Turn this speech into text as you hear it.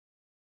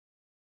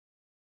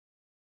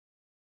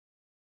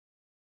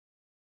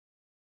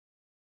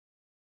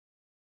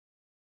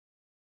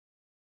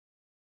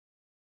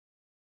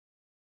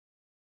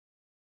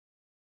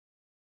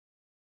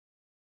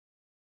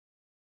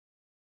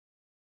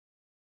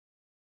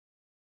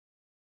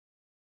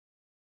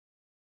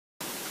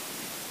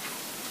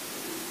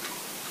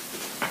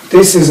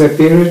This is a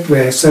period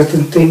where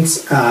certain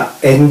things are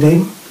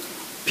ending,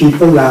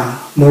 people are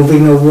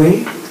moving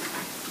away,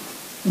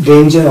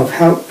 danger of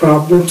health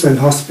problems and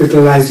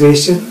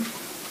hospitalization,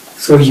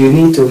 so you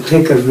need to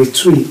take a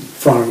retreat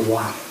for a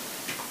while.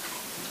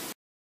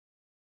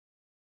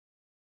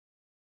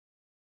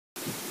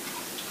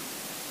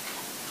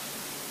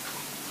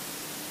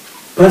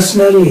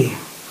 Personally,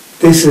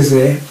 this is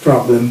a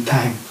problem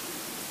time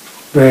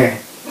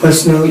where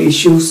personal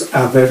issues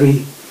are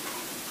very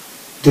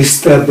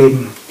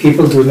disturbing.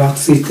 People do not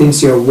see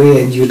things your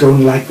way and you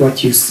don't like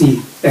what you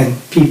see and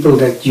people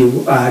that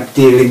you are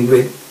dealing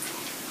with.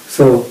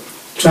 So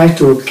try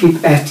to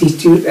keep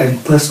attitude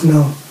and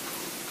personal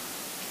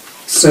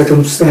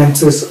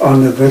circumstances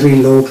on a very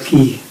low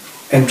key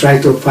and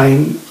try to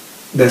find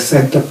the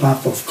center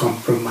path of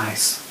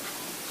compromise.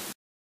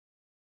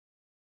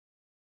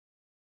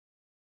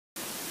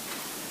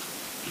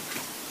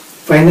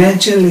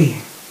 Financially,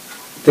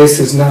 this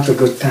is not a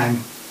good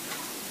time.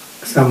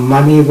 Some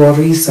money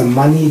worries, some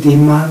money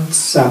demands,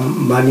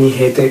 some money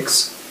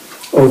headaches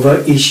over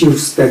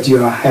issues that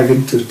you are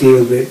having to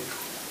deal with.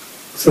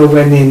 So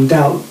when in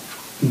doubt,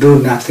 do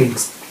nothing.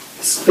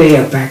 Stay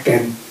back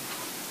and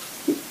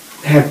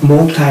have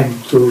more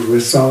time to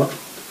resolve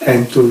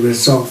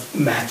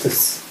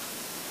matters.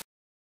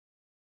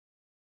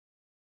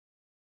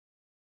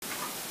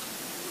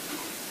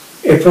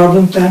 A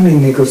problem time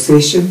in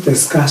negotiation,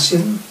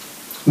 discussion,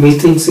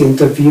 meetings,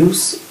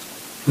 interviews,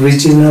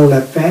 regional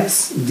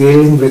affairs,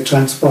 dealing with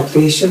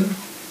transportation,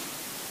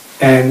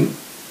 and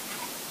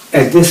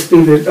at this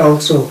period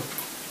also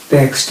the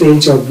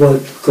exchange of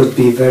words could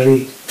be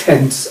very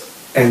tense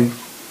and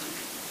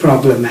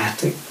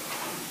problematic.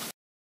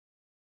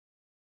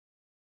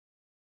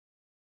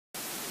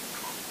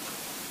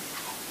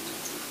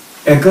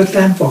 A good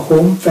time for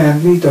home,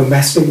 family,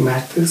 domestic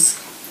matters,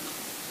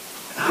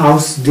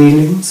 house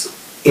dealings,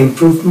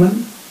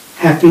 improvement,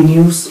 happy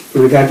news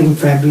regarding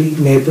family,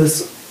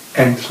 neighbors,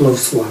 and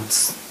close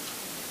ones.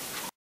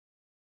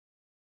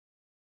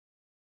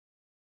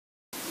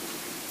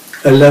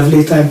 A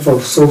lovely time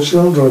for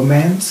social,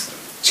 romance,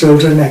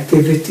 children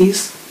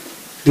activities,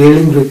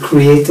 dealing with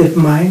creative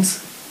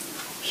minds,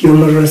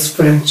 humorous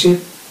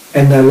friendship,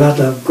 and a lot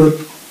of good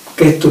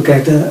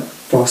get-together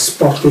for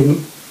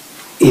sporting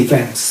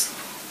events.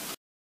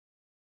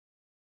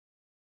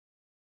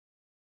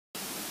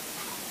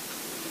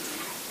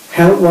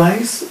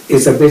 Health-wise,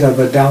 it's a bit of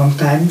a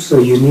downtime, so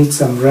you need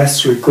some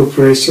rest,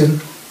 recuperation,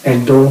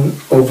 and don't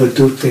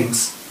overdo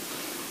things.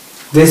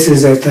 This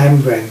is a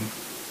time when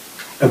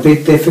a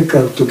bit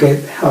difficult to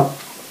get help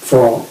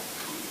for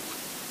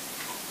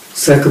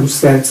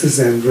circumstances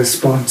and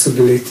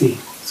responsibility,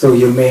 so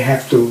you may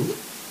have to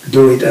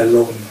do it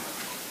alone.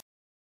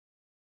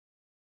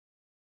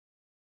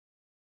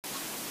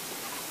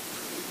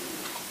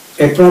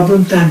 A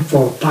problem time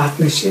for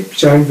partnership,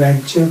 joint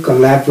venture,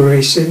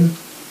 collaboration,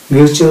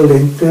 mutual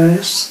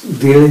interest,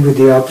 dealing with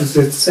the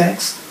opposite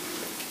sex,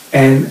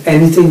 and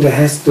anything that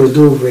has to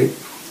do with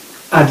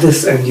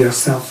others and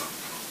yourself.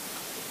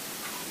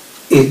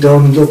 It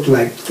don't look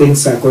like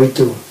things are going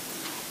to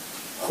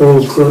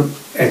hold good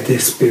at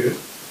this period.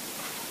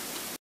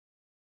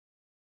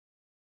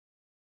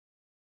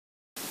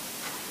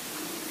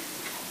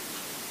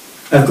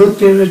 A good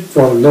period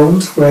for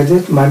loans,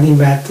 credit, money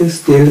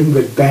matters, dealing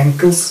with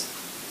bankers,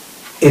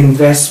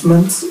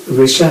 investments,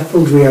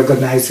 reshuffle,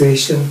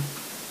 reorganization,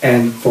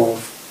 and for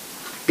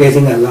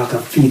getting a lot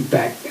of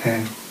feedback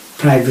and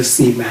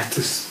privacy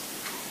matters.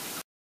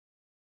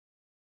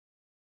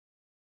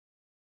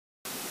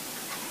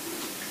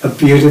 A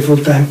beautiful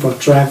time for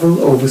travel,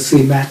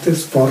 overseas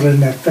matters,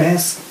 foreign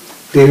affairs,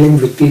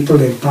 dealing with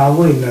people in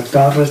power, in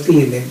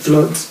authority, in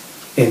influence,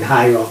 in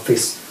high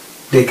office.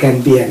 They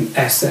can be an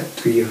asset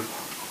to you.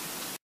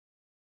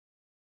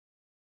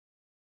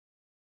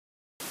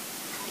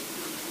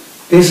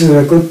 This is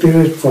a good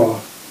period for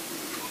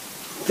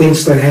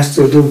things that has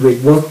to do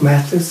with work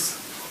matters,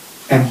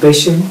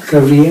 ambition,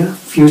 career,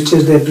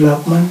 future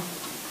development,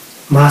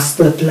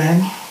 master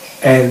plan,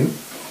 and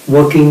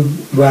working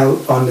well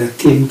on a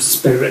team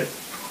spirit.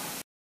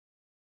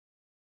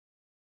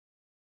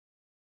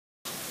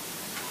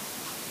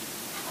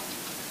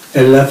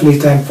 A lovely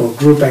time for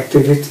group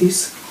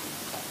activities,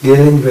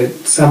 dealing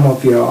with some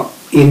of your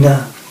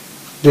inner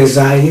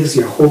desires,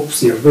 your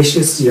hopes, your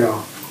wishes,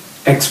 your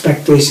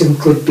expectation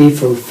could be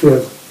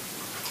fulfilled,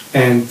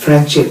 and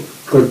friendship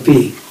could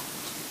be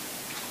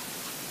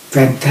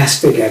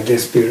fantastic at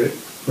this period,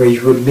 where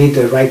you would meet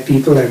the right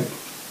people at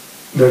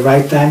the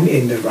right time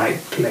in the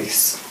right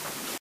place.